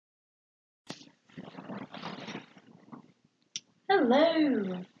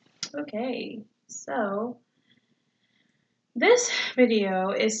Hello. Okay, so this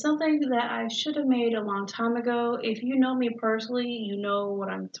video is something that I should have made a long time ago. If you know me personally, you know what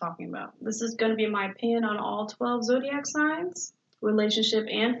I'm talking about. This is going to be my opinion on all 12 zodiac signs, relationship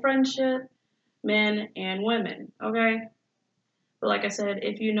and friendship, men and women, okay? But like I said,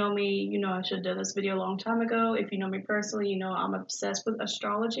 if you know me, you know I should have done this video a long time ago. If you know me personally, you know I'm obsessed with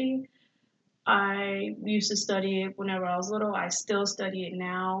astrology. I used to study it whenever I was little. I still study it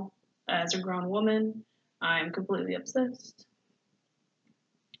now as a grown woman. I'm completely obsessed.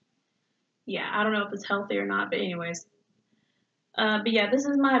 Yeah, I don't know if it's healthy or not, but anyways. But yeah, this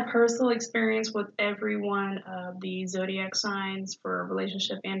is my personal experience with every one of the zodiac signs for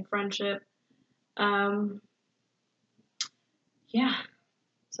relationship and friendship. Um, yeah,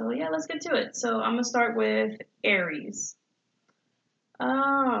 so yeah, let's get to it. So I'm gonna start with Aries.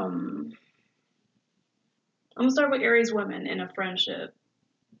 I'm gonna start with Aries women in a friendship.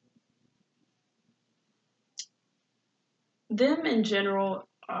 Them in general,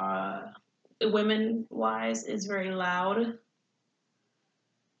 women wise, is very loud.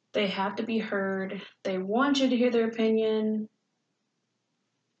 They have to be heard. They want you to hear their opinion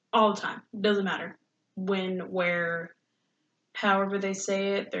all the time. Doesn't matter when, where, however they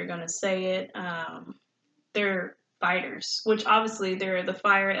say it, they're gonna say it. They're fighters, which obviously they're the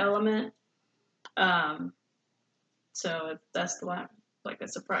fire element. Um, so that's the one, like a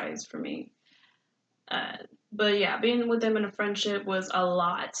surprise for me. Uh, but yeah, being with them in a friendship was a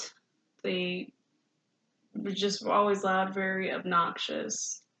lot. They were just always loud, very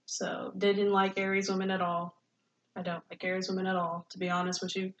obnoxious. So didn't like Aries women at all. I don't like Aries women at all, to be honest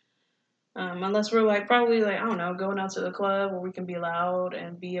with you. Unless we're like probably like I don't know, going out to the club where we can be loud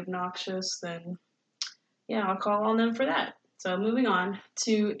and be obnoxious, then yeah, I'll call on them for that. So moving on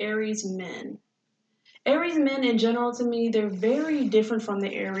to Aries men. Aries men in general to me, they're very different from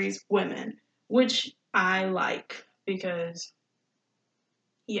the Aries women, which I like because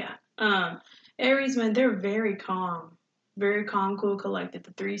yeah. Aries men, they're very calm, cool, collected,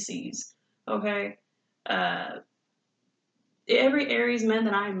 the three C's. Okay. Uh every Aries man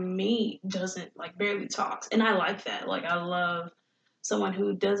that I meet doesn't like barely talks. And I like that. Like I love someone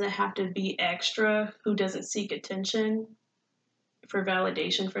who doesn't have to be extra, who doesn't seek attention for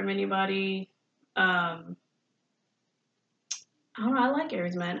validation from anybody. I don't know, I like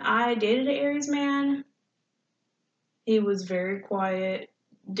Aries man. I dated an Aries man. He was very quiet,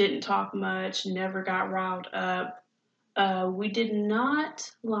 didn't talk much, never got riled up. We did not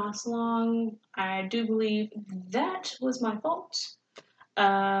last long. I do believe that was my fault.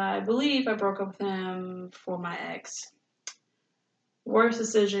 I believe I broke up with him for my ex. Worst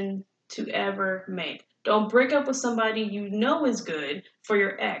decision to ever make. Don't break up with somebody you know is good for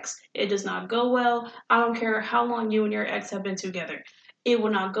your ex. It does not go well. I don't care how long you and your ex have been together. It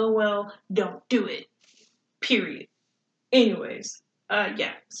will not go well. Don't do it. Period. Anyways,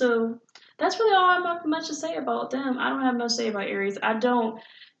 yeah. So that's really all I have much to say about them. I don't have much to say about Aries. I don't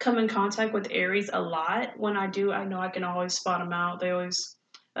come in contact with Aries a lot. When I do, I know I can always spot them out. They always,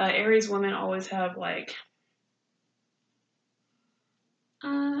 Aries women always have like,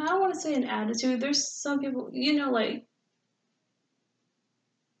 I don't want to say an attitude. There's some people, you know, like,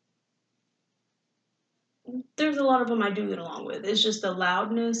 there's a lot of them I do get along with. It's just the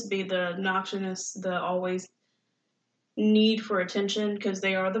loudness, be the obnoxiousness, the always need for attention because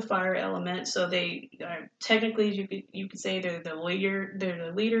they are the fire element. So they technically you could say they're the leader. They're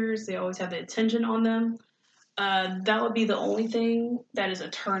the leaders. They always have the attention on them. That would be the only thing that is a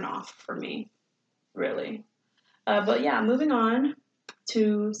turn off for me, really. But yeah, moving on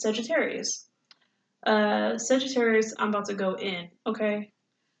to Sagittarius. Sagittarius, I'm about to go in, okay?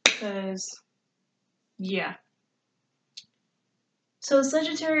 Because yeah. So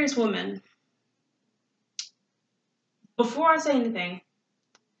Sagittarius woman. Before I say anything,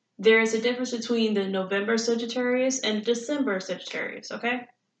 there is a difference between the November Sagittarius and December Sagittarius, okay?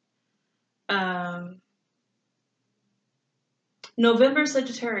 Um, November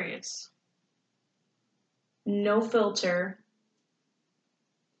Sagittarius, no filter,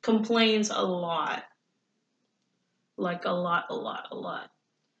 complains a lot. Like a lot, a lot, a lot.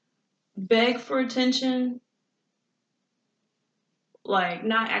 Beg for attention, like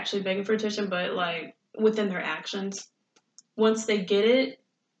not actually begging for attention, but like within their actions. Once they get it,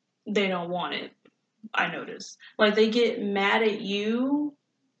 they don't want it. I notice. Like they get mad at you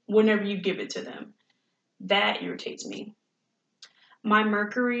whenever you give it to them. That irritates me. My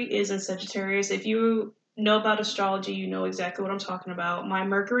Mercury is in Sagittarius. If you know about astrology, you know exactly what I'm talking about. My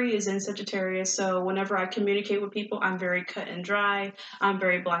Mercury is in Sagittarius, so whenever I communicate with people, I'm very cut and dry. I'm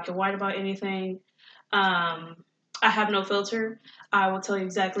very black and white about anything. Um, I have no filter. I will tell you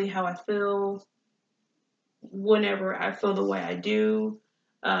exactly how I feel whenever I feel the way I do.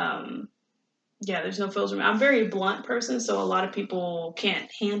 Um, yeah, there's no filter. I'm a very blunt person, so a lot of people can't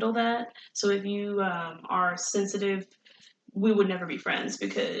handle that. So if you are sensitive, we would never be friends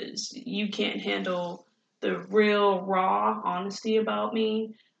because you can't handle the real raw honesty about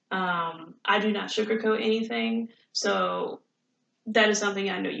me. I do not sugarcoat anything, so that is something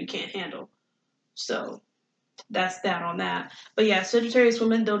I know you can't handle. So that's that on that. But yeah, Sagittarius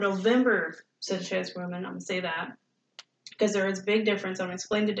women, though November Sagittarius women, I'm gonna say that because there is a big difference. I'm gonna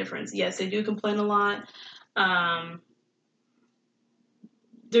explain the difference. Yes, they do complain a lot. Um,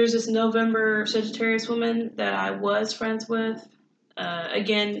 there's this November Sagittarius woman that I was friends with.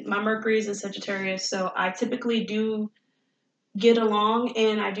 Again, my Mercury is in Sagittarius, so I typically do get along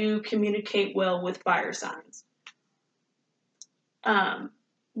and I do communicate well with fire signs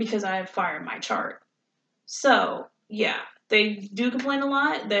because I have fire in my chart. So, yeah, they do complain a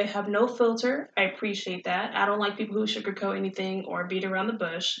lot. They have no filter. I appreciate that. I don't like people who sugarcoat anything or beat around the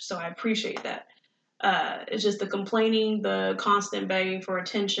bush, so I appreciate that. It's just the complaining, the constant begging for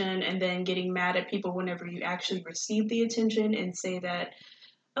attention, and then getting mad at people whenever you actually receive the attention and say that,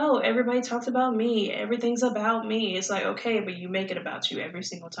 oh, everybody talks about me. Everything's about me. It's like, okay, but you make it about you every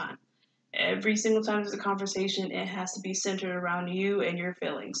single time. Every single time there's a conversation, it has to be centered around you and your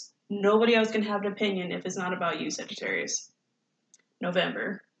feelings. Nobody else can have an opinion if it's not about you, Sagittarius.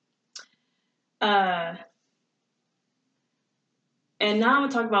 November. Uh, and now I'm going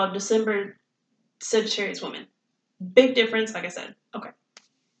to talk about December Sagittarius women. Big difference, like I said. Okay.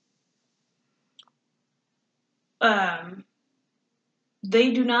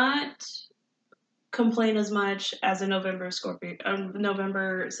 They do not complain as much as a November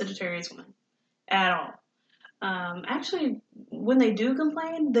Sagittarius woman at all. Actually, when they do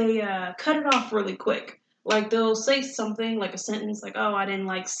complain, they cut it off really quick. Like they'll say something like a sentence like, "Oh, I didn't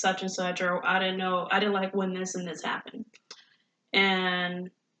like such and such," or "I didn't like when this and this happened," and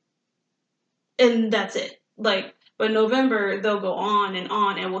that's it. Like, but November they'll go on,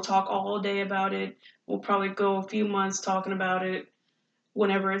 and we'll talk all day about it. We'll probably go a few months talking about it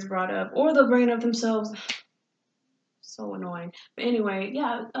whenever it's brought up, or they'll bring it up themselves. So annoying. But anyway,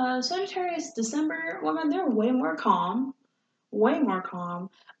 yeah, Sagittarius December women, they're way more calm. Way more calm.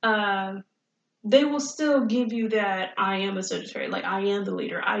 Uh, they will still give you that I am a Sagittarius, like I am the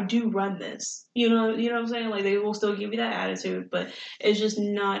leader. I do run this. You know what I'm saying? Like they will still give you that attitude, but it's just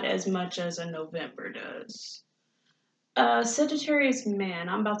not as much as a November does. Sagittarius man,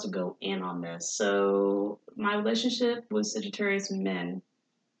 I'm about to go in on this. So my relationship with Sagittarius men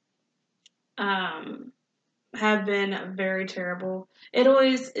um have been very terrible. It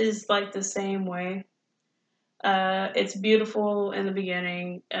always is like the same way. It's beautiful in the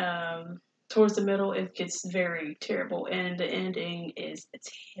beginning. Towards the middle, it gets very terrible, and the ending is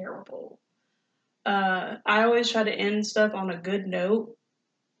terrible. I always try to end stuff on a good note.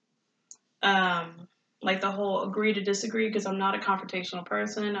 Um, like the whole agree to disagree, because I'm not a confrontational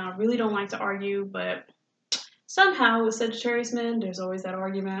person. I really don't like to argue, but somehow with Sagittarius men, there's always that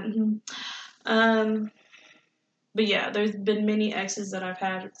argument. um, but yeah, there's been many exes that I've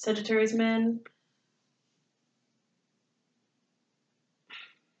had Sagittarius men.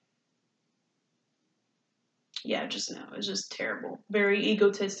 Yeah, just no, it's just terrible. Very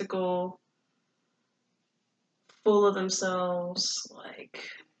egotistical, full of themselves. Like,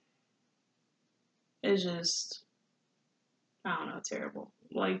 it's just, I don't know, terrible.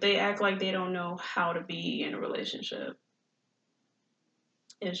 Like, they act like they don't know how to be in a relationship.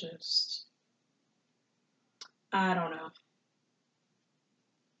 It's just, I don't know.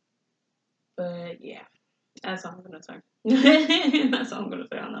 But yeah, that's all I'm going to say. That's all I'm going to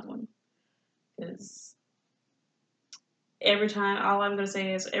say on that one. Because all I'm going to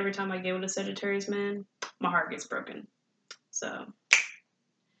say is every time I get with a Sagittarius man, my heart gets broken. So,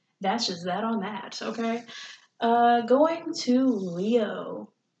 that's just that on that, okay? Going to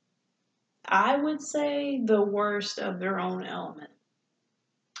Leo. I would say the worst of their own element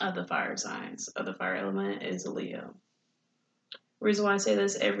of the fire signs of the fire element is Leo. Reason why I say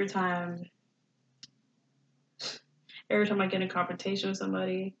this every time I get in a confrontation with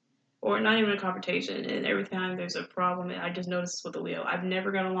somebody, or not even a confrontation, and every time there's a problem, I just notice this with the Leo. I've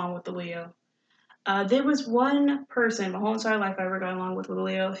never got along with the Leo. There was one person my whole entire life I ever got along with a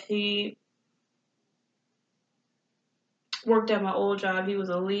Leo. He worked at my old job. He was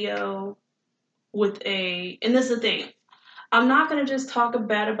a Leo and this is the thing. I'm not going to just talk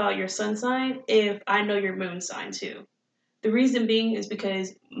bad about your sun sign if I know your moon sign too. The reason being is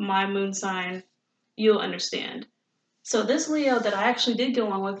because my moon sign, you'll understand. So this Leo that I actually did get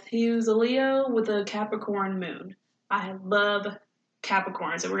along with, he was a Leo with a Capricorn moon. I love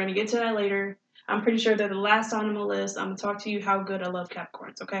Capricorns, and we're gonna get to that later. I'm pretty sure they're the last on the list. I'm gonna talk to you how good I love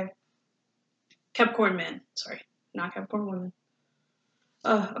Capricorns. Okay, Capricorn men. Sorry, not Capricorn women.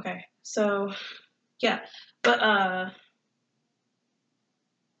 Oh, okay. So yeah, but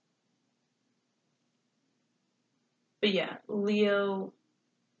but yeah, Leo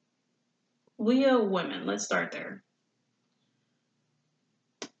women. Let's start there.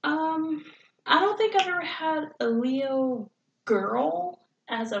 Um, I don't think I've ever had a Leo girl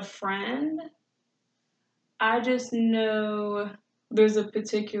as a friend. I just know there's a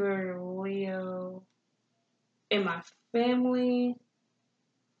particular Leo in my family,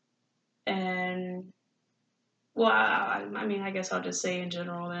 and well, I mean, I guess I'll just say in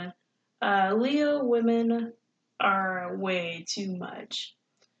general then. Leo women are way too much.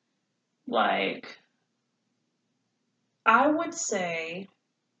 Like, I would say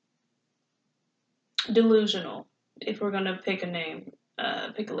delusional, if we're gonna pick a name,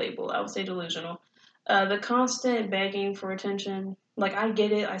 pick a label. I would say delusional. The constant begging for attention, like I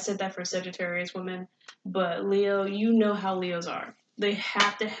get it. I said that for Sagittarius women, but Leo, you know how Leos are. They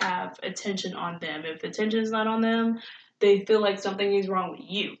have to have attention on them. If attention is not on them, they feel like something is wrong with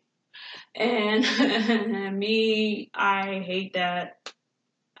you. And me, I hate that.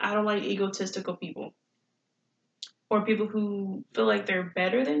 I don't like egotistical people or people who feel like they're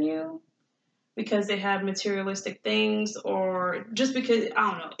better than you because they have materialistic things or just because I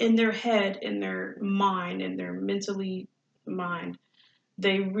don't know, in their head, in their mind, in their mentally mind,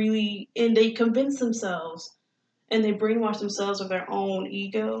 they convince themselves and they brainwash themselves with their own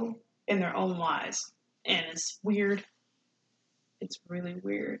ego and their own lies. And it's weird. It's really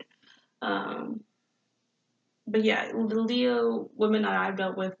weird. Um, but yeah, the Leo women that I've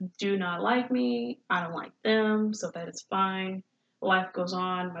dealt with do not like me. I don't like them, so that is fine. Life goes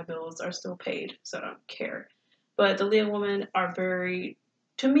on. My bills are still paid, so I don't care. But the Leo women are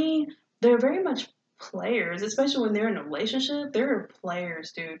to me, they're very much players, especially when they're in a relationship. They're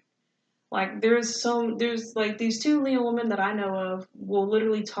players, dude. Like there's like these two Leo women that I know of will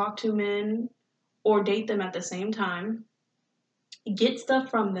literally talk to men or date them at the same time, get stuff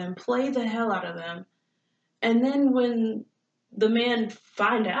from them, play the hell out of them, and then when the man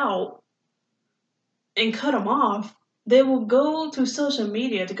find out and cut them off, they will go to social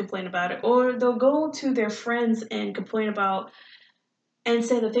media to complain about it, or they'll go to their friends and complain about and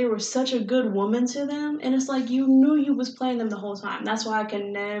say that they were such a good woman to them. And it's like you knew you was playing them the whole time. That's why I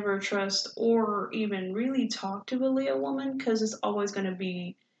can never trust or even really talk to a Leo woman because it's always going to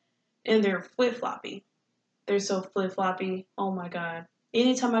be in their flip floppy. They're so flip floppy. Oh my god.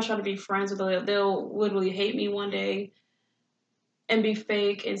 Anytime I try to be friends with a Leo, they'll literally hate me one day and be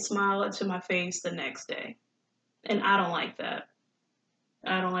fake and smile into my face the next day. And I don't like that.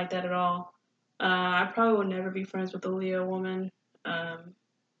 I don't like that at all. I probably will never be friends with a Leo woman. Um,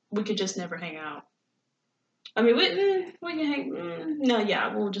 we could just never hang out. I mean, we can hang. No,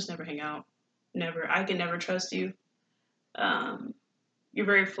 yeah, we'll just never hang out. Never. I can never trust you. Um, you're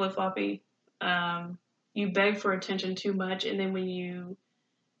very flip floppy. You beg for attention too much, and then when you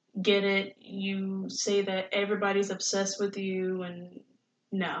get it, you say that everybody's obsessed with you, and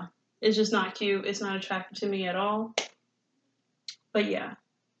no, it's just not cute. It's not attractive to me at all. But yeah,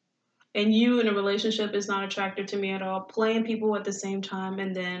 and you in a relationship is not attractive to me at all. Playing people at the same time,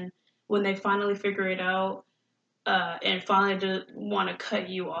 and then when they finally figure it out, and finally want to cut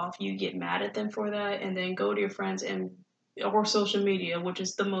you off, you get mad at them for that, and then go to your friends and or social media, which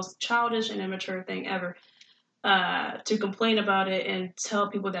is the most childish and immature thing ever, to complain about it and tell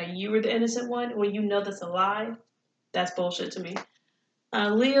people that you were the innocent one when you know that's a lie. That's bullshit to me.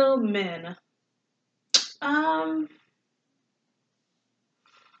 Leo men. Um,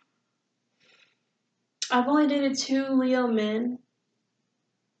 I've only dated two Leo men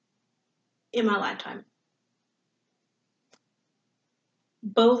in my lifetime.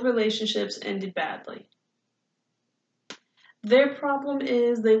 Both relationships ended badly. Their problem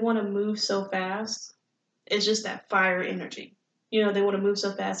is they want to move so fast. It's just that fire energy. You know, they want to move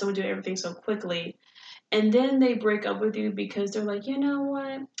so fast and we do everything so quickly. And then they break up with you because they're like, you know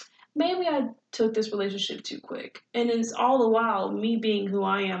what? Maybe I took this relationship too quick. And it's all the while, me being who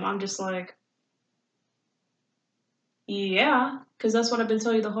I am, I'm just like, yeah, because that's what I've been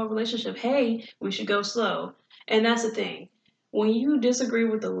telling you the whole relationship. Hey, we should go slow. And that's the thing. When you disagree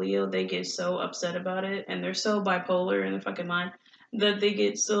with the Leo, they get so upset about it and they're so bipolar in their fucking mind that they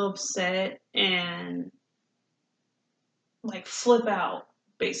get so upset and like flip out,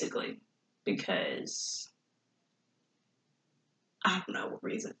 basically. Because I don't know what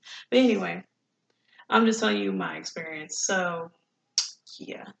reason. But anyway, I'm just telling you my experience. So,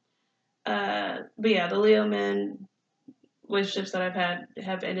 yeah. But yeah, the Leo men, relationships that I've had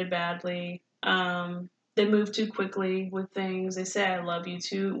have ended badly. They move too quickly with things. They say I love you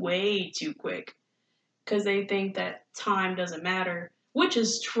too way too quick because they think that time doesn't matter, which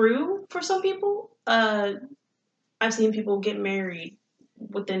is true for some people. I've seen people get married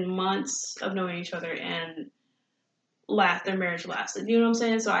within months of knowing each other and their marriage lasted. You know what I'm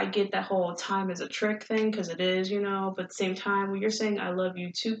saying? So I get that whole time is a trick thing because it is, you know. But at the same time, when you're saying I love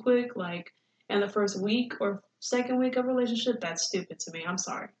you too quick, like in the first week or second week of relationship, that's stupid to me. I'm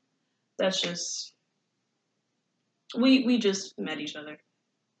sorry. That's just we just met each other.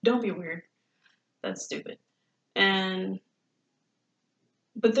 Don't be weird. That's stupid. And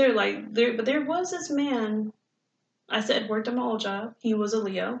but there was this man. I said worked at my old job. He was a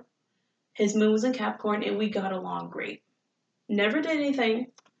Leo. His moon was in Capricorn, and we got along great. Never did anything.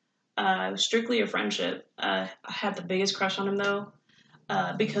 It was strictly a friendship. I had the biggest crush on him though,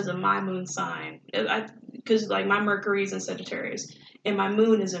 because of my moon sign. Because like my Mercury's in Sagittarius, and my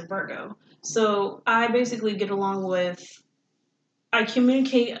moon is in Virgo. So I basically get along with. I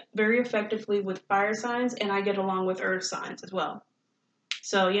communicate very effectively with fire signs, and I get along with earth signs as well.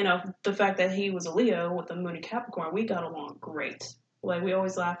 So you know the fact that he was a Leo with the moon in Capricorn, we got along great. Like we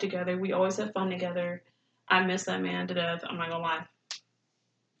always laughed together, we always had fun together. I miss that man to death. I'm not gonna lie.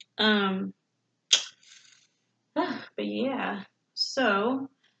 Um, but yeah, so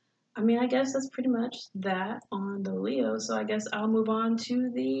I mean, I guess that's pretty much that on the Leo. So I guess I'll move on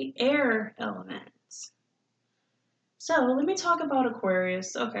to the air elements. So let me talk about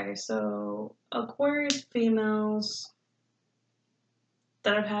Aquarius. Okay, so Aquarius females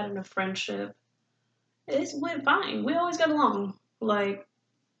that I've had in a friendship, it went fine. We always got along. Like,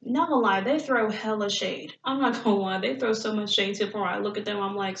 not gonna lie, they throw hella shade. I'm not gonna lie, they throw so much shade to the point where I look at them,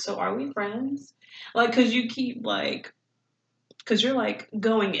 I'm like, so are we friends? Like, cause you keep like because you're like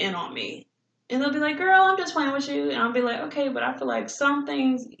going in on me. And they'll be like, girl, I'm just playing with you. And I'll be like, okay, but I feel like some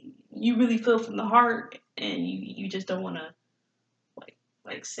things you really feel from the heart and you just don't want to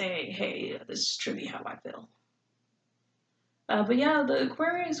like say, hey, this is truly how I feel. But yeah, the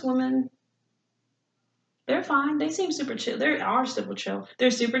Aquarius women, they're fine. They seem super chill. They are super chill.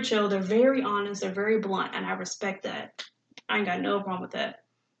 They're super chill. They're very honest. They're very blunt. And I respect that. I ain't got no problem with that.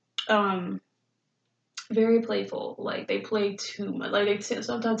 Um, Very playful. Like they play too much. Like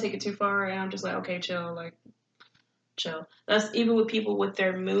sometimes take it too far, and I'm just like, okay, chill. Like chill. That's even with people with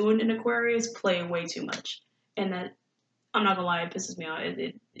their moon in Aquarius play way too much, and that I'm not gonna lie, it pisses me off.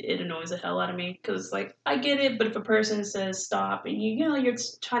 It annoys the hell out of me because like I get it, but if a person says stop and you know you're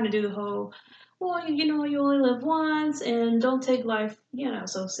trying to do the whole, well you know you only live once and don't take life you know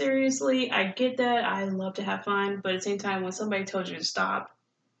so seriously. I get that. I love to have fun, but at the same time when somebody told you to stop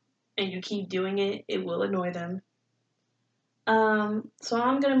and you keep doing it, it will annoy them. So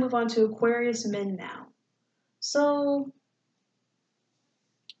I'm gonna move on to Aquarius men now. So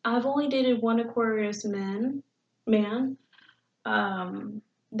I've only dated one Aquarius man. Um,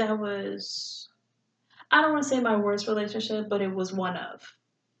 that was I don't want to say my worst relationship, but it was one of.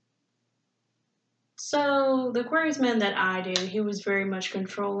 So the Aquarius man that I dated, he was very much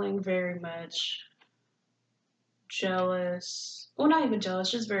controlling, very much jealous. Well, not even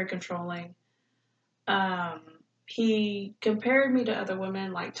jealous, just very controlling. Um, he compared me to other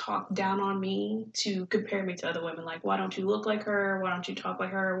women, like talked down on me to compare me to other women. Like, why don't you look like her? Why don't you talk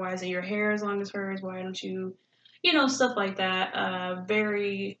like her? Why isn't your hair as long as hers? Why don't you, you know, stuff like that.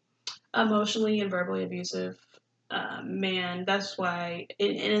 Very emotionally and verbally abusive man. That's why,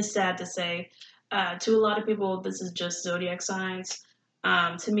 and it's sad to say, to a lot of people, this is just zodiac signs.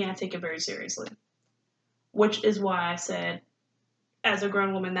 To me, I take it very seriously, which is why I said as a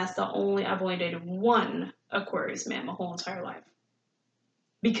grown woman, I've only dated one Aquarius man my whole entire life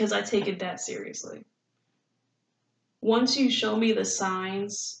because I take it that seriously. Once you show me the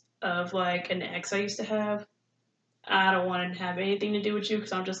signs of like an ex I used to have, I don't want to have anything to do with you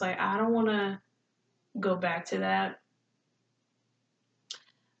because I'm just like, I don't want to go back to that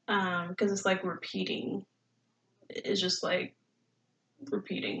because it's like repeating. It's just like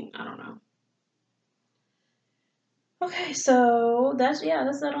repeating. I don't know. Okay, so that's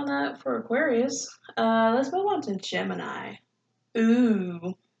that on that for Aquarius. Let's move on to Gemini.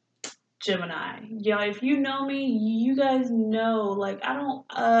 Ooh, Gemini. Yeah, if you know me, you guys know. I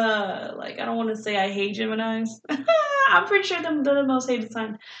don't want to say I hate Geminis. I'm pretty sure they're the most hated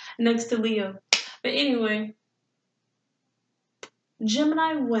sign next to Leo. But anyway,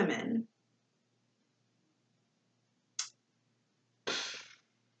 Gemini women.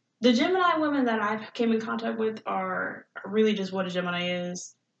 The Gemini women that I came in contact with are really just what a Gemini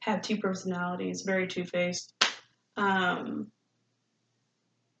is. Have two personalities, very two-faced. Um,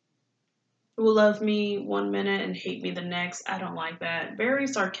 who will love me one minute and hate me the next. I don't like that. Very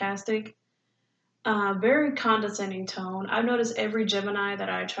sarcastic, very condescending tone. I've noticed every Gemini that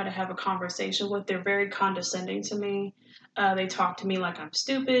I try to have a conversation with, they're very condescending to me. They talk to me like I'm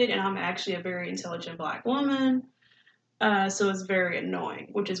stupid, and I'm actually a very intelligent black woman. So it's very annoying,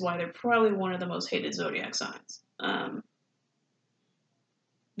 which is why they're probably one of the most hated zodiac signs. The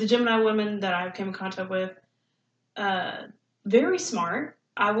Gemini women that I've come in contact with, uh, very smart.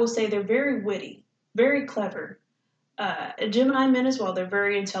 I will say they're very witty, very clever. Gemini men as well, they're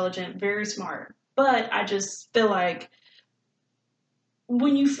very intelligent, very smart. But I just feel like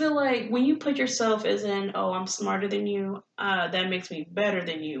when you put yourself as in, oh, I'm smarter than you, that makes me better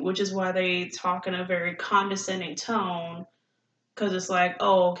than you, which is why they talk in a very condescending tone. Because it's like,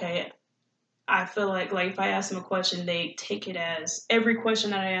 oh, okay, I feel like if I ask them a question, they take it as every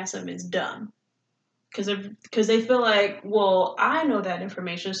question that I ask them is dumb. Because they feel like, well, I know that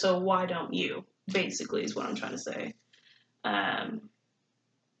information, so why don't you? Basically, is what I'm trying to say. Um,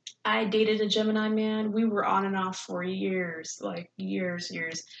 I dated a Gemini man. We were on and off for years, like years.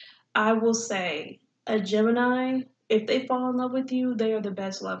 I will say, a Gemini, if they fall in love with you, they are the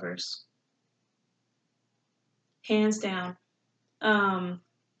best lovers, hands down. Um,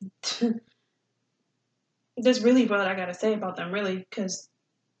 that's really what I gotta say about them, really, because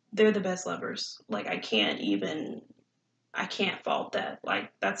they're the best lovers. Like I can't fault that.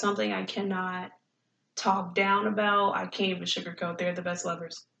 Like that's something I cannot talk down about. I can't even sugarcoat. They're the best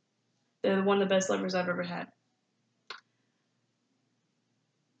lovers. They're one of the best lovers I've ever had.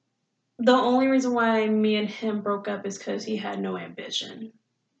 The only reason why me and him broke up is because he had no ambition.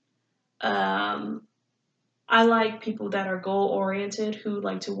 Um, I like people that are goal oriented, who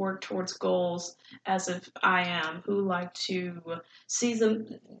like to work towards goals as if I am, who like to see them,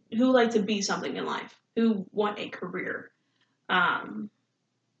 who like to be something in life, who want a career, um,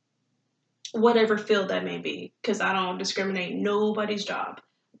 whatever field that may be, because I don't discriminate nobody's job.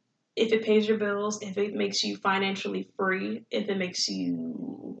 If it pays your bills, if it makes you financially free, if it makes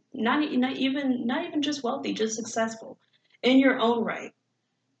you not even just wealthy, just successful in your own right,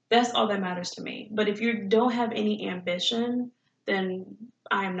 that's all that matters to me. But if you don't have any ambition, then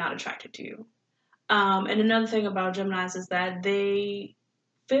I am not attracted to you. And another thing about Geminis is that they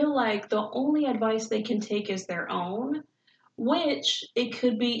feel like the only advice they can take is their own, which it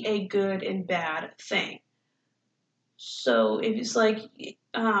could be a good and bad thing. So if it's like,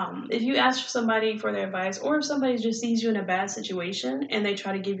 if you ask somebody for their advice, or if somebody just sees you in a bad situation and they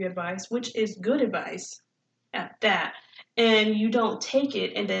try to give you advice, which is good advice at that, and you don't take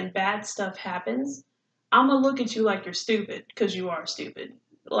it, and then bad stuff happens, I'm gonna look at you like you're stupid because you are stupid.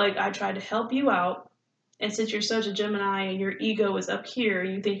 Like I tried to help you out, and since you're such a Gemini and your ego is up here,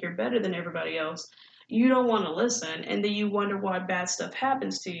 and you think you're better than everybody else, you don't want to listen, and then you wonder why bad stuff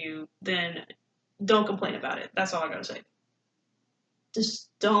happens to you. Then don't complain about it. That's all I gotta say. Just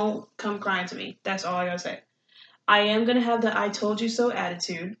don't come crying to me. That's all I gotta say. I am gonna have the I told you so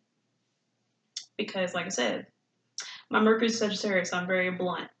attitude because, like I said, my Mercury's Sagittarius, so I'm very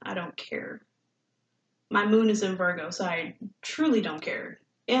blunt. I don't care. My moon is in Virgo, so I truly don't care.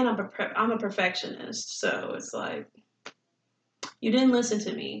 And I'm a perfectionist, so it's like, you didn't listen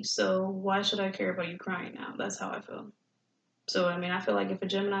to me, so why should I care about you crying now? That's how I feel. So, I mean, I feel like if a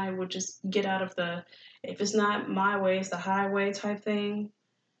Gemini would just get out of the, if it's not my way, it's the highway type thing,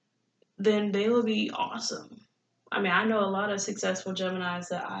 then they will be awesome. I mean, I know a lot of successful Geminis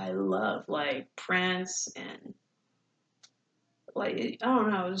that I love, like Prince and like I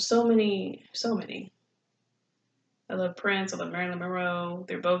don't know, there's so many. I love Prince. I love Marilyn Monroe.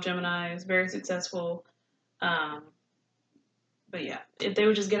 They're both Geminis, very successful. Um, but yeah, if they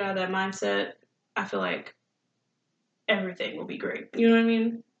would just get out of that mindset, I feel like everything will be great. You know what I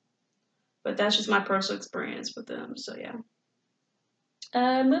mean? But that's just my personal experience with them. So yeah.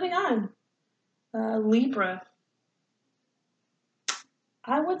 Moving on. Libra.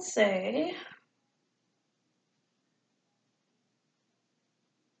 I would say,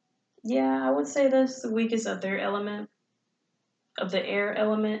 yeah, I would say that's the weakest of their element, of the air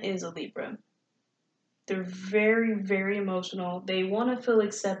element, is a Libra. They're very emotional. They want to feel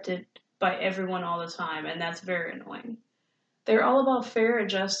accepted by everyone all the time, and that's very annoying. They're all about fair and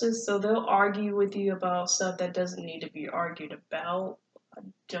justice, so they'll argue with you about stuff that doesn't need to be argued about. I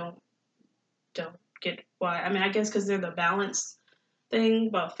don't get why. I mean, I guess because they're the balance thing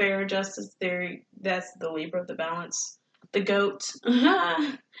about fair and justice. That's the Libra, the balance, the goat.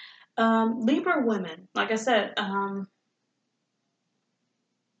 Libra women, like I said,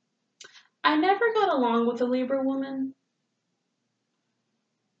 I never got along with a Libra woman.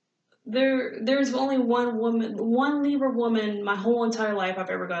 There's only one Libra woman my whole entire life I've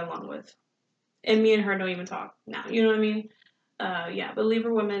ever got along with. And me and her don't even talk now. You know what I mean? Yeah, but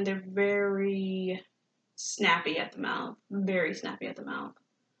Libra women, they're very snappy at the mouth. Very snappy at the mouth.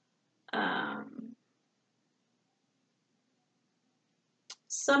 Um,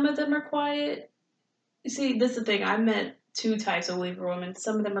 some of them are quiet. You see, this is the thing. I met two types of Libra women.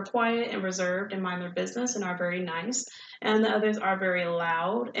 Some of them are quiet and reserved and mind their business and are very nice. And the others are very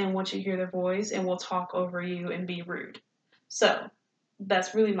loud and once you hear their voice and will talk over you and be rude. So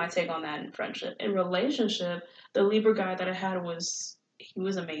that's really my take on that in friendship. In relationship, the Libra guy that I had he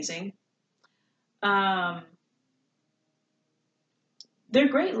was amazing. Um, they're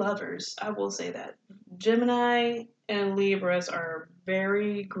great lovers. I will say that. Gemini and Libras are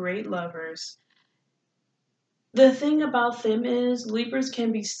very great lovers. The thing about them is Libras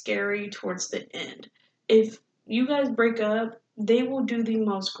can be scary towards the end. If you guys break up, they will do the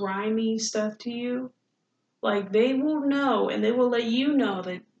most grimy stuff to you. Like they will know and they will let you know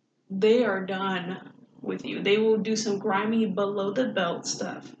that they are done with you. They will do some grimy below the belt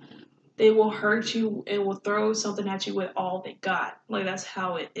stuff. They will hurt you and will throw something at you with all they got. Like that's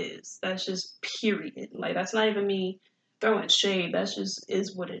how it is. That's just period. Like that's not even me throwing shade. That's just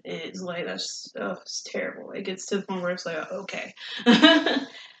is what it is. Like that's it's terrible. It gets to the point where it's like okay, okay.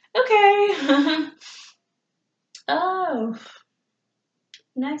 Oh,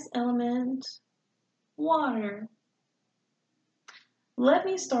 next element, water. Let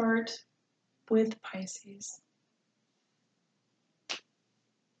me start with Pisces.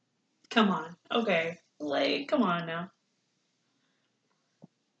 Come on, okay. Like come on now.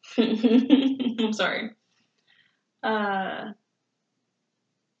 I'm sorry. Uh,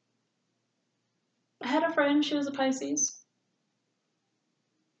 I had a friend, she was a Pisces.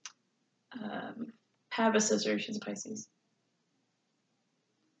 Um, have a sister, she's a Pisces.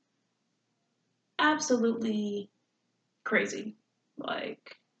 Absolutely crazy.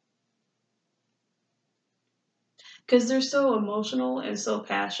 Like, because they're so emotional and so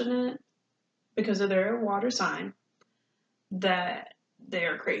passionate because of their water sign that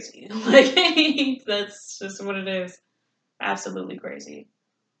they're crazy. Like, that's just what it is. Absolutely crazy.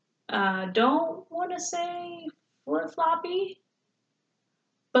 Don't want to say flip floppy,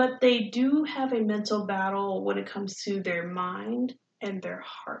 but they do have a mental battle when it comes to their mind and their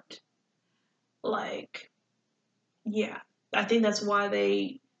heart. Like, yeah, I think that's why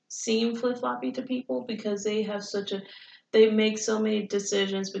they seem flip floppy to people because they make so many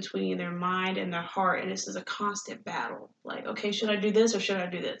decisions between their mind and their heart, and this is a constant battle. Like, okay, should I do this or should I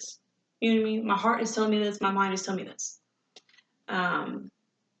do this? You know what I mean? My heart is telling me this, my mind is telling me this. Um,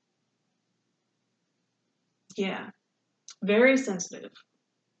 yeah, very sensitive.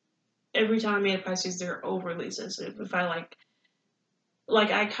 Every time I meet a Pisces, they're overly sensitive. If I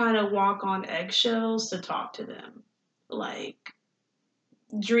like I kind of walk on eggshells to talk to them. Like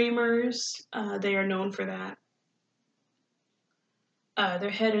dreamers, they are known for that. Their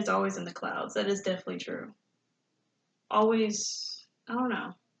head is always in the clouds. That is definitely true. Always, I don't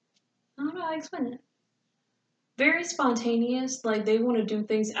know. I don't know how to explain it. Very spontaneous. Like they want to do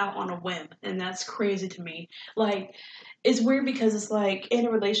things out on a whim, and that's crazy to me. Like it's weird because it's like in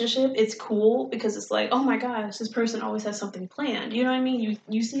a relationship, it's cool because it's like, oh my gosh, this person always has something planned. You know what I mean?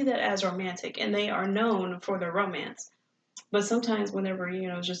 You see that as romantic, and they are known for their romance. But sometimes whenever,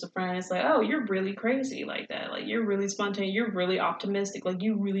 it's just a friend, it's like, oh, you're really crazy like that. Like, you're really spontaneous. You're really optimistic. Like,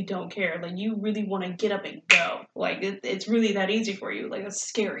 you really don't care. Like, you really want to get up and go. Like, it's really that easy for you. Like, that's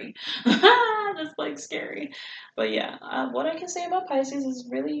scary. That's, like, scary. But, yeah, what I can say about Pisces is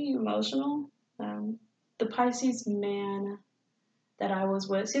really emotional. The Pisces man that I was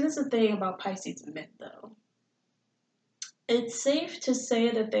with. See, this is the thing about Pisces men, though. It's safe to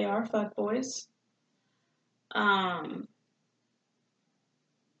say that they are fuckboys. Um,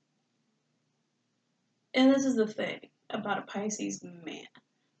 And this is the thing about a Pisces man.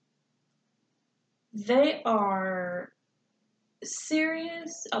 They are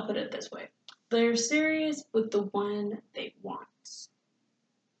serious, I'll put it this way. They're serious with the one they want.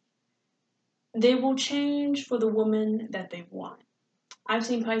 They will change for the woman that they want. I've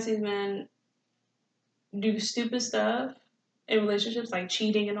seen Pisces men do stupid stuff in relationships, like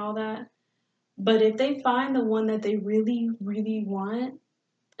cheating and all that. But if they find the one that they really, really want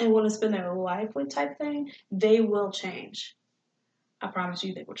and want to spend their life with type thing, they will change. I promise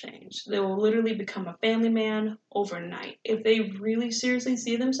you they will change. They will literally become a family man overnight. If they really seriously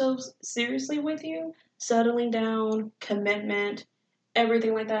see themselves seriously with you, settling down, commitment,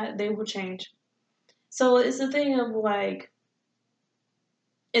 everything like that, they will change. So it's a thing of like,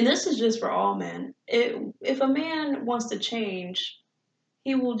 and this is just for all men. If a man wants to change,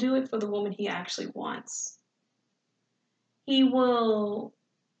 he will do it for the woman he actually wants. He will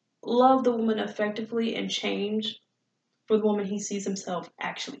love the woman effectively and change for the woman he sees himself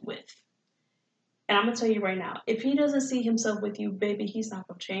actually with. And I'm going to tell you right now, if he doesn't see himself with you, baby, he's not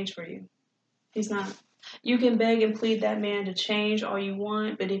going to change for you. He's not. You can beg and plead that man to change all you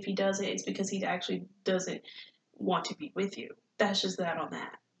want, but if he doesn't, it's because he actually doesn't want to be with you. That's just that on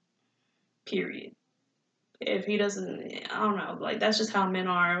that. Period. If he doesn't, I don't know, like that's just how men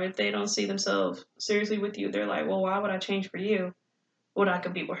are. If they don't see themselves seriously with you, they're like, well, why would I change for you when I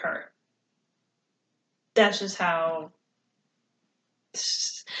could be with her? That's just how.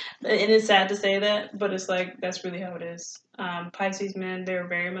 And it's sad to say that, but it's like that's really how it is. Pisces men, they're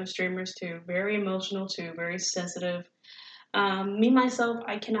very much dreamers too, very emotional too, very sensitive. Me myself,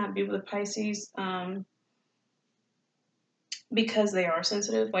 I cannot be with a Pisces because they are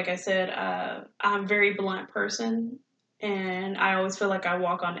sensitive. Like I said, I'm a very blunt person, and I always feel like I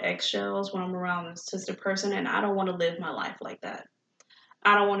walk on eggshells when I'm around a sensitive person, and I don't want to live my life like that.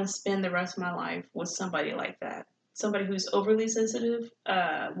 I don't want to spend the rest of my life with somebody like that. Somebody who's overly sensitive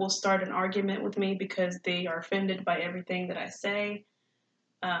will start an argument with me because they are offended by everything that I say.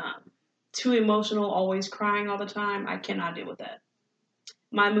 Too emotional, always crying all the time. I cannot deal with that.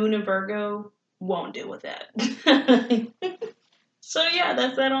 My moon in Virgo won't deal with that. So yeah,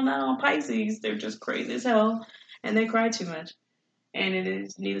 that's that on that on Pisces. They're just crazy as hell, and they cry too much, and it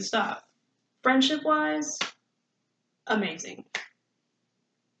is need to stop. Friendship wise, amazing.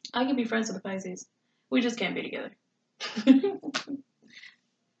 I can be friends with the Pisces. We just can't be together.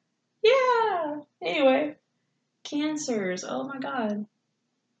 Yeah. Anyway, Cancers. Oh my god.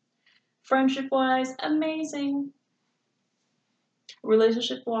 Friendship wise, amazing.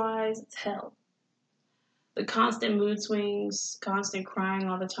 Relationship wise, it's hell. The constant mood swings, constant crying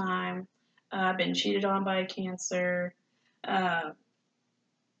all the time. I've been cheated on by a Cancer. Uh,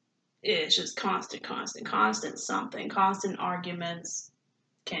 it's just constant something, constant arguments.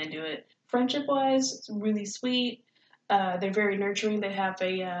 Can't do it. Friendship wise, it's really sweet. They're very nurturing. They have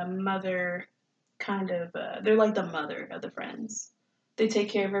a mother kind of, they're like the mother of the friends. They take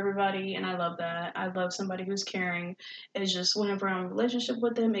care of everybody, and I love that. I love somebody who's caring. It's just whenever I'm in a relationship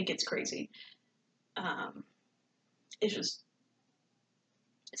with them, it gets crazy. It's just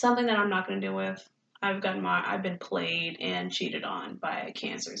something that I'm not going to deal with. I've been played and cheated on by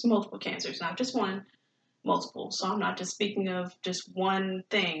cancers, multiple cancers, not just one, multiple. So I'm not just speaking of just one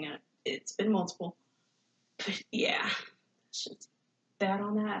thing. It's been multiple. But yeah, it's just that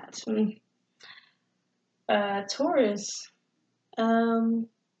on that. Taurus. Um,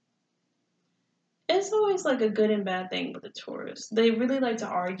 it's always like a good and bad thing with the Taurus. They really like to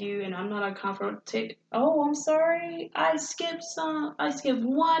argue, and I'm not a confrontation. Oh, I'm sorry. I skipped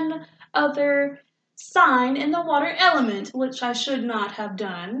one other sign in the water element, which I should not have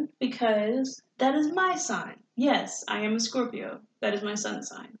done because that is my sign. Yes, I am a Scorpio. That is my sun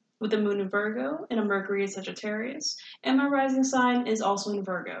sign. With a moon in Virgo and a Mercury in Sagittarius. And my rising sign is also in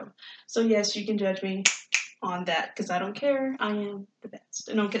Virgo. So yes, you can judge me on that because I don't care. I am the best.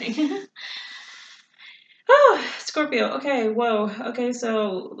 No, I'm kidding. Oh, Scorpio. Okay, whoa. Okay,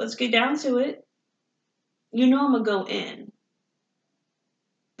 so let's get down to it. You know I'm gonna go in.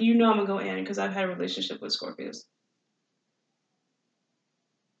 You know I'm gonna go in because I've had a relationship with Scorpios.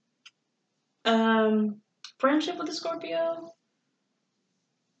 Um, Friendship with a Scorpio,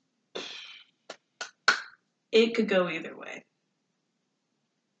 it could go either way.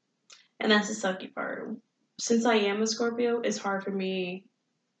 And that's the sucky part. Since I am a Scorpio, it's hard for me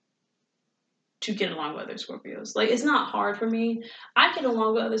to get along with other Scorpios. Like, it's not hard for me. I get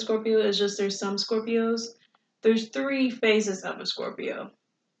along with other Scorpios. It's just there's some Scorpios. There's 3 phases of a Scorpio.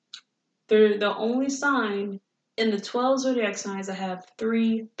 They're the only sign in the 12 zodiac signs that have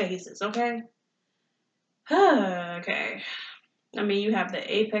 3 phases, okay? Okay. I mean, you have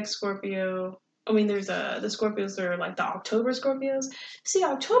the apex Scorpio. I mean, there's the Scorpios that are like the October Scorpios. See,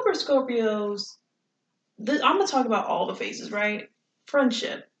 October Scorpios, I'm going to talk about all the phases, right?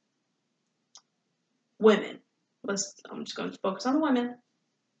 Friendship. Women. I'm just going to focus on the women.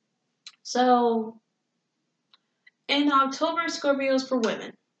 So, in October Scorpios for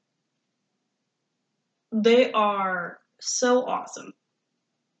women, they are so awesome.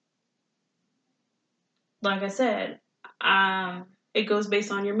 Like I said, it goes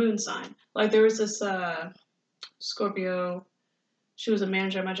based on your moon sign. Like there was this Scorpio. She was a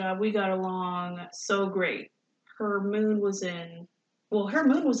manager at my job. We got along so great. Her moon was in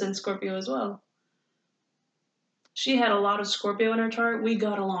Scorpio as well. She had a lot of Scorpio in her chart. We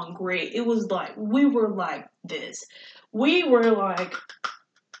got along great. It was like we were like this. We were like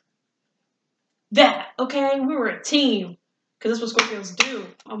that. Okay, we were a team because that's what Scorpios do.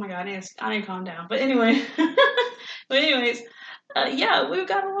 Oh my god, I need to calm down. But anyway, but anyways, Yeah, we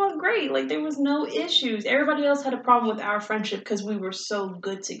got along great. Like, there was no issues. Everybody else had a problem with our friendship because we were so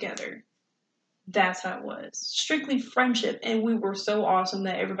good together. That's how it was. Strictly friendship, and we were so awesome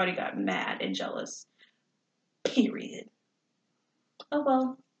that everybody got mad and jealous. Period. Oh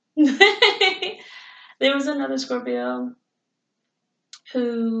well. There was another Scorpio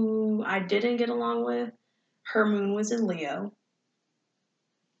who I didn't get along with. Her moon was in Leo.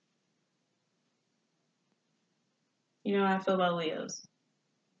 You know how I feel about Leos.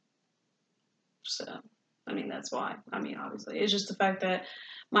 So, I mean, that's why. I mean, obviously. It's just the fact that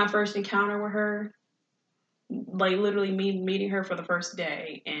my first encounter with her, like literally me meeting her for the first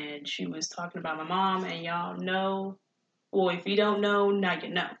day, and she was talking about my mom, and y'all know, well, if you don't know, now you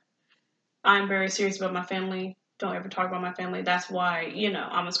know. I'm very serious about my family. Don't ever talk about my family. That's why,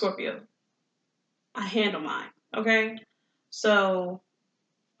 I'm a Scorpio. I handle mine, okay? So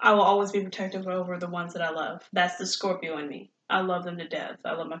I will always be protective over the ones that I love. That's the Scorpio in me. I love them to death.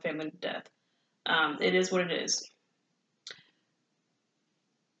 I love my family to death. It is what it is.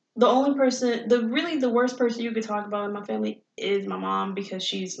 The only person, the worst person you could talk about in my family is my mom because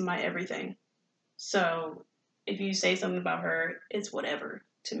she's my everything. So if you say something about her, it's whatever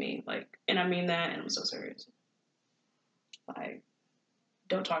to me. Like, and I mean that, and I'm so serious. Like,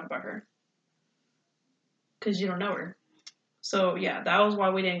 don't talk about her because you don't know her. So yeah, that was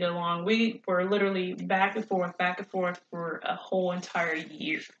why we didn't get along. We were literally back and forth for a whole entire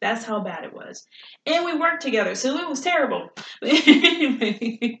year. That's how bad it was. And we worked together, so it was terrible.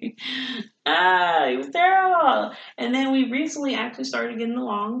 Anyway, it was terrible. And then we recently actually started getting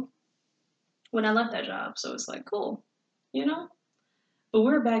along when I left that job. So it's like, cool, you know? But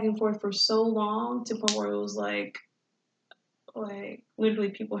we were back and forth for so long to the point where it was like literally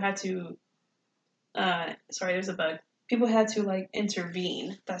people had to, sorry, there's a bug. People had to like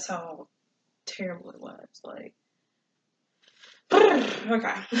intervene. That's how terrible it was. Like,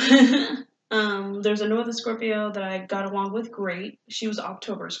 okay. There's another Scorpio that I got along with great. She was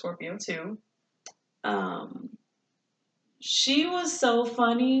October Scorpio too. She was so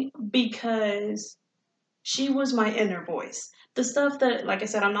funny because she was my inner voice. The stuff that, like I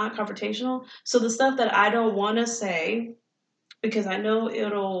said, I'm not confrontational. So the stuff that I don't want to say because I know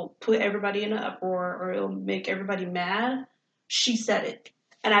it'll put everybody in an uproar or it'll make everybody mad, she said it.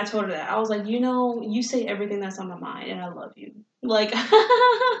 And I told her that. I was like, you say everything that's on my mind and I love you. Like,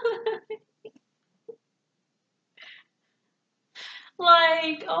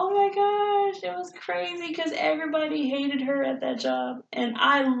 like, oh my gosh, it was crazy because everybody hated her at that job. And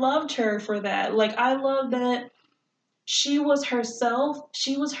I loved her for that. Like, I love that she was herself.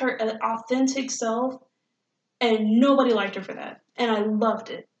 She was her authentic self. And nobody liked her for that. And I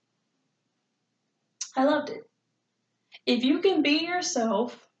loved it. I loved it. If you can be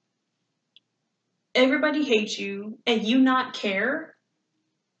yourself, everybody hates you, and you not care,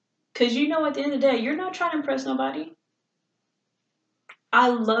 because at the end of the day, you're not trying to impress nobody. I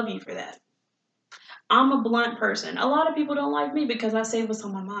love you for that. I'm a blunt person. A lot of people don't like me because I say what's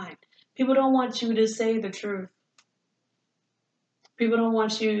on my mind. People don't want you to say the truth. People don't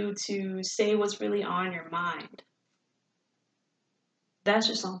want you to say what's really on your mind. That's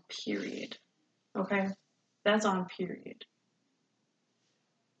just on period. Okay? That's on period.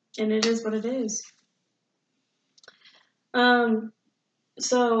 And it is what it is.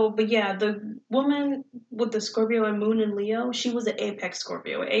 But yeah, the woman with the Scorpio and Moon and Leo, she was an apex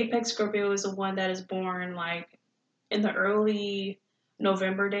Scorpio. Apex Scorpio is the one that is born like in the early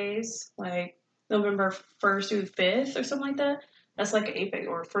November days, like November 1st through 5th or something like that. That's like an apex,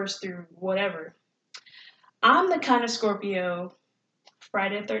 or 1st through whatever. I'm the kind of Scorpio,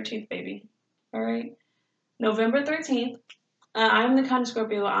 Friday the 13th, baby. All right. November 13th. I'm the kind of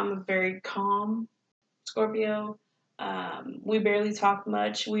Scorpio, I'm a very calm Scorpio. We barely talk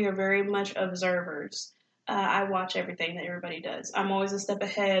much. We are very much observers. I watch everything that everybody does. I'm always a step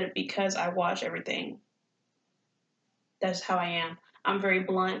ahead because I watch everything. That's how I am. I'm very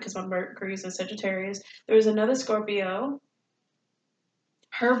blunt because my Mercury is in Sagittarius. There was another Scorpio.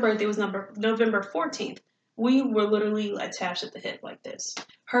 Her birthday was November 14th. We were literally attached at the hip like this.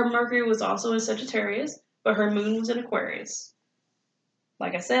 Her Mercury was also in Sagittarius, but her moon was in Aquarius.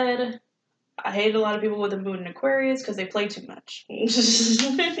 Like I said, I hate a lot of people with a moon in Aquarius because they play too much.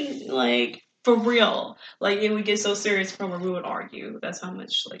 Like, for real. Like, it would get so serious from where we would argue. That's how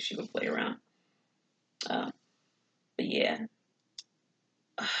much, like, she would play around. But yeah.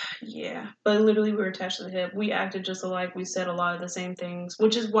 Yeah, but literally we were attached to the hip. We acted just alike. We said a lot of the same things,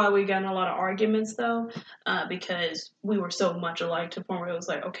 which is why we got in a lot of arguments though, because we were so much alike to the point where it was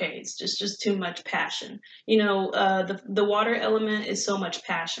like, okay, it's just too much passion. The water element is so much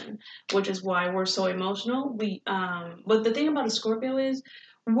passion, which is why we're so emotional. But the thing about a Scorpio is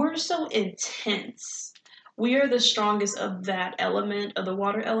we're so intense. We are the strongest of that element, of the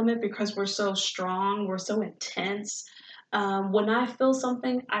water element, because we're so strong. We're so intense. When I feel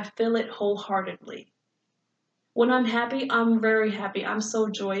something, I feel it wholeheartedly. When I'm happy, I'm very happy. I'm so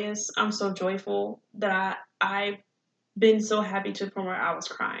joyous. I'm so joyful that I've been so happy to the point where I was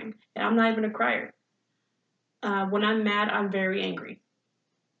crying. And I'm not even a crier. When I'm mad, I'm very angry.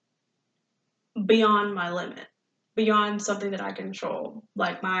 Beyond my limit. Beyond something that I control.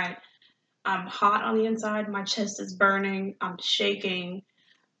 I'm hot on the inside. My chest is burning. I'm shaking.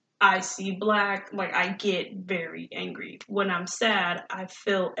 I see black. Like, I get very angry. When I'm sad, I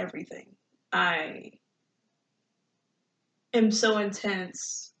feel everything. I am so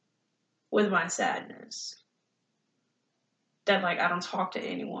intense with my sadness that like I don't talk to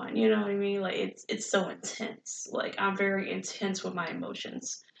anyone. You know what I mean? Like it's so intense. Like I'm very intense with my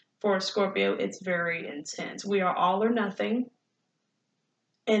emotions. For a Scorpio, it's very intense. We are all or nothing,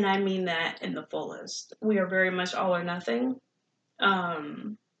 and I mean that in the fullest. We are very much all or nothing.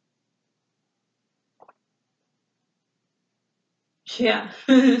 Um, yeah.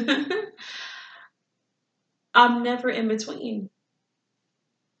 I'm never in between.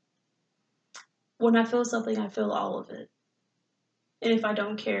 When I feel something, I feel all of it. And if I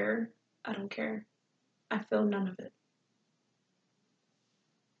don't care, I don't care. I feel none of it.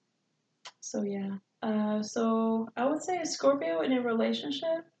 So yeah. So I would say a Scorpio in a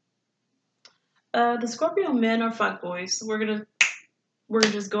relationship. The Scorpio men are fuckboys. We're gonna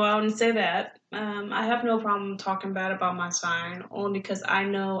just go out and say that. I have no problem talking bad about my sign, only because I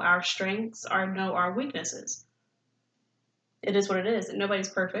know our strengths, I know our weaknesses. It is what it is. Nobody's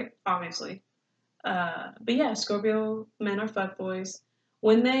perfect, obviously. But yeah, Scorpio men are fuckboys.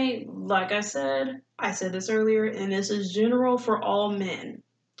 When they, like I said this earlier, and this is general for all men.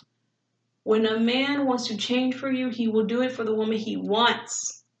 When a man wants to change for you, he will do it for the woman he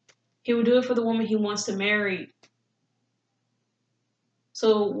wants. He will do it for the woman he wants to marry.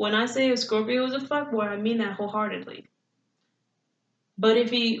 So when I say a Scorpio is a fuckboy, I mean that wholeheartedly. But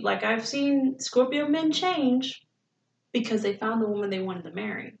if like I've seen Scorpio men change because they found the woman they wanted to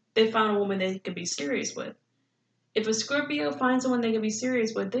marry. They found a woman they could be serious with. If a Scorpio finds someone they can be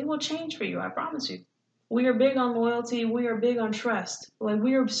serious with, they will change for you, I promise you. We are big on loyalty. We are big on trust. Like,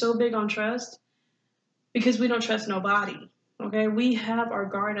 we are so big on trust because we don't trust nobody. Okay? We have our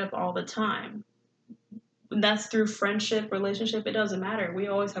guard up all the time. That's through friendship, relationship, it doesn't matter. We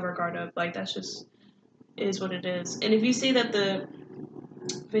always have our guard up. Like, that's just is what it is. And if you see that the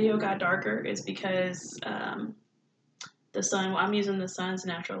video got darker, it's because the sun, I'm using the sun's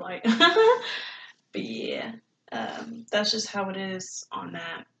natural light. But yeah, that's just how it is on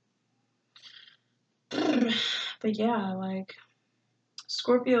that. But yeah, like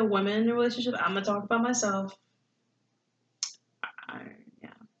Scorpio women in a relationship, I'm gonna talk about myself. Yeah,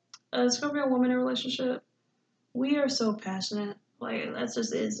 a Scorpio woman in a relationship, we are so passionate. Like that's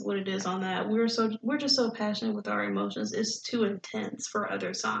just is what it is on that. We're just so passionate with our emotions. It's too intense for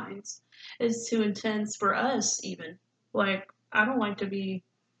other signs. It's too intense for us even. Like I don't like to be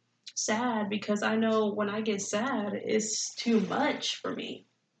sad because I know when I get sad, it's too much for me.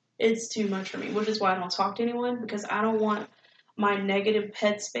 It's too much for me, which is why I don't talk to anyone because I don't want my negative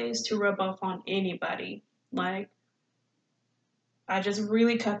headspace to rub off on anybody. Like, I just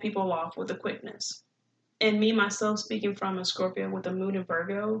really cut people off with a quickness. And me, myself, speaking from a Scorpio with a moon in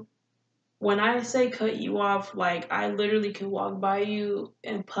Virgo, when I say cut you off, like, I literally can walk by you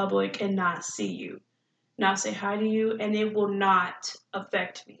in public and not see you, not say hi to you, and it will not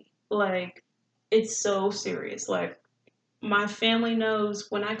affect me. Like, it's so serious. Like, my family knows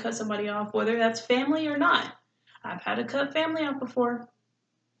when I cut somebody off, whether that's family or not. I've had to cut family off before.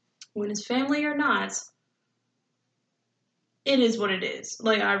 When it's family or not, it is what it is.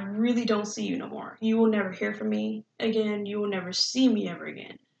 Like, I really don't see you no more. You will never hear from me again. You will never see me ever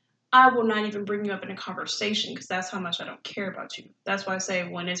again. I will not even bring you up in a conversation because that's how much I don't care about you. That's why I say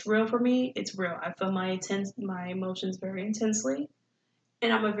when it's real for me, it's real. I feel my emotions very intensely,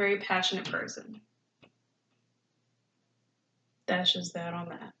 and I'm a very passionate person. That's just that on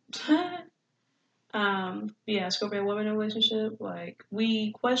that. Yeah, Scorpio woman in a relationship, like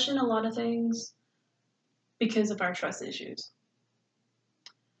we question a lot of things because of our trust issues.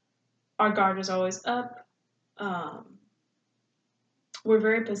 Our guard is always up. Um, we're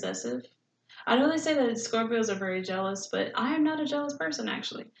very possessive. I know they say that Scorpios are very jealous, but I am not a jealous person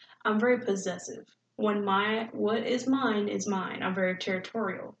actually. I'm very possessive. When my what is mine is mine. I'm very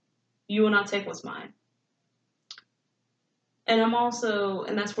territorial. You will not take what's mine. And I'm also,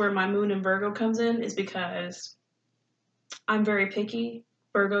 and that's where my moon in Virgo comes in, is because I'm very picky.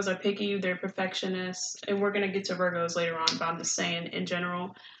 Virgos are picky, they're perfectionists, and we're gonna get to Virgos later on, but I'm just saying in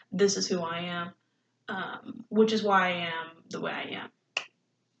general, this is who I am, which is why I am the way I am.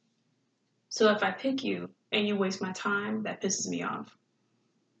 So if I pick you and you waste my time, that pisses me off.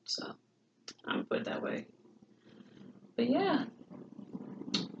 So I'm gonna put it that way. But yeah.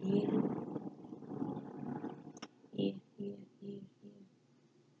 Yeah. Yeah, yeah, yeah, yeah.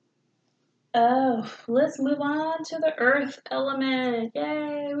 Oh, let's move on to the earth element.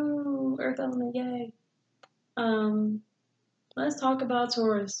 Yay! Ooh, earth element, yay. Um, let's talk about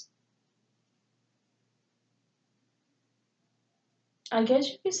Taurus. I guess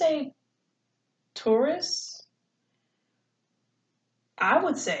you could say Taurus. I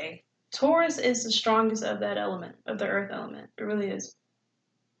would say Taurus is the strongest of that element, of the earth element. It really is.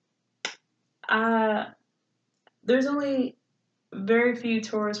 Uh, there's only very few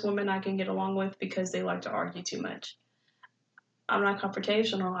Taurus women I can get along with because they like to argue too much. I'm not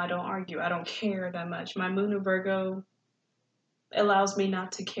confrontational. I don't argue. I don't care that much. My moon in Virgo allows me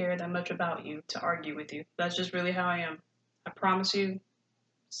not to care that much about you, to argue with you. That's just really how I am. I promise you,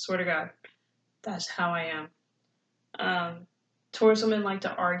 swear to God, that's how I am. Taurus women like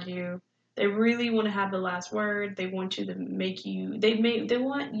to argue. They really want to have the last word. They want you to make you. They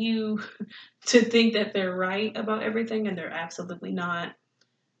want you to think that they're right about everything, and they're absolutely not.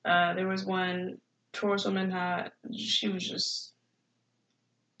 There was one Taurus woman. She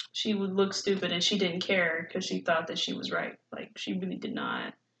would look stupid, and she didn't care because she thought that she was right. Like she really did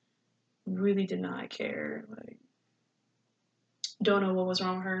not care. Like don't know what was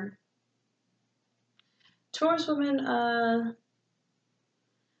wrong with her. Taurus women.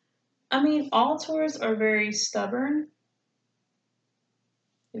 I mean, all Taurus are very stubborn.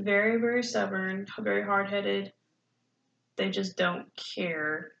 Very, very stubborn, very hard headed. They just don't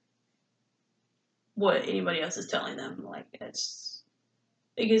care what anybody else is telling them. Like it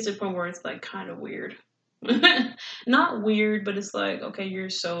gets to the point where it's like kind of weird. Not weird, but it's like, okay, you're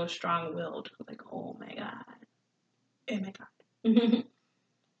so strong willed. Like, oh my god. Oh my god.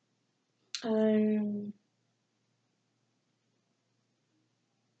 um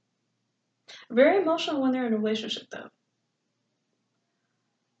Very emotional when they're in a relationship though.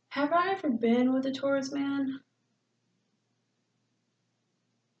 Have I ever been with a Taurus man?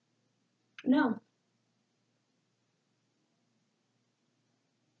 No.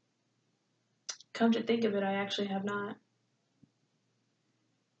 Come to think of it, I actually have not.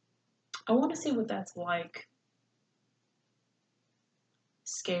 I want to see what that's like.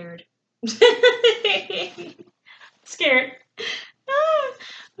 Scared. Scared. Ah, oh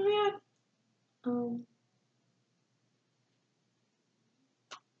my god.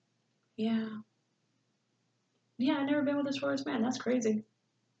 Yeah. Yeah, I've never been with a Taurus man. That's crazy.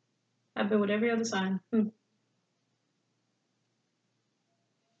 I've been with every other sign.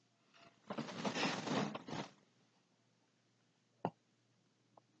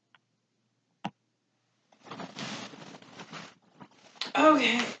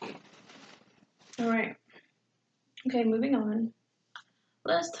 Okay. All right. Okay, moving on.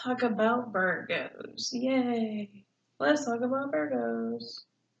 Let's talk about Virgos. Yay. Let's talk about Virgos.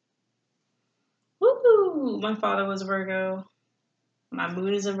 Woohoo! My father was a Virgo. My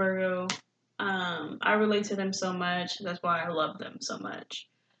moon is a Virgo. I relate to them so much. That's why I love them so much.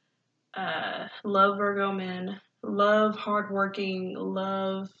 Love Virgo men. Love hardworking.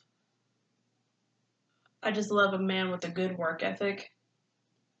 I just love a man with a good work ethic.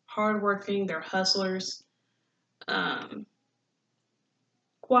 Hardworking. They're hustlers. Um,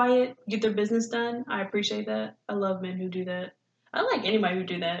 quiet. Get their business done. I appreciate that. I love men who do that. I like anybody who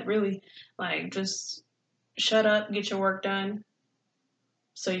do that. Really, like just shut up, get your work done,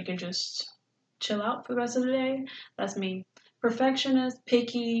 so you can just chill out for the rest of the day. That's me. Perfectionist,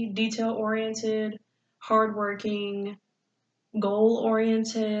 picky, detail oriented, hardworking, goal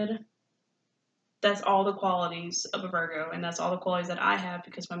oriented. That's all the qualities of a Virgo, and that's all the qualities that I have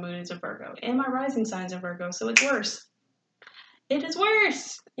because my moon is a Virgo. And my rising sign's a Virgo, so it's worse. It is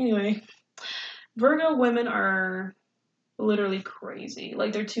worse! Anyway, Virgo women are literally crazy.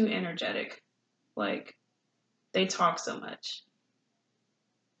 Like, they're too energetic. Like, they talk so much.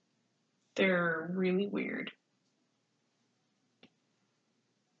 They're really weird.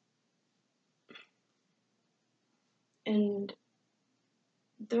 And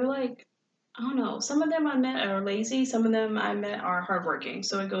they're like I don't know. Some of them I met are lazy. Some of them I met are hardworking.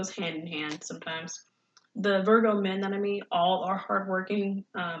 So it goes hand in hand sometimes. The Virgo men that I meet all are hardworking,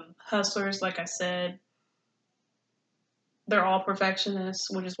 hustlers. Like I said, they're all perfectionists,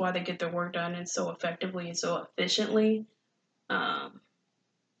 which is why they get their work done and so effectively and so efficiently. Um,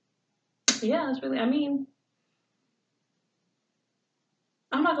 yeah, it's really. I mean,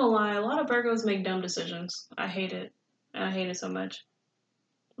 I'm not gonna lie. A lot of Virgos make dumb decisions. I hate it. I hate it so much.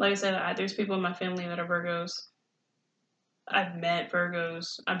 Like I said, there's people in my family that are Virgos. I've met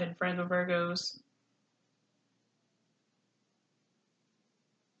Virgos. I've been friends with Virgos.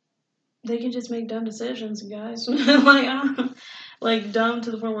 They can just make dumb decisions, guys. Like dumb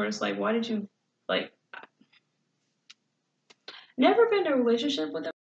to the point where it's like, why did you like? Never been in a relationship with them.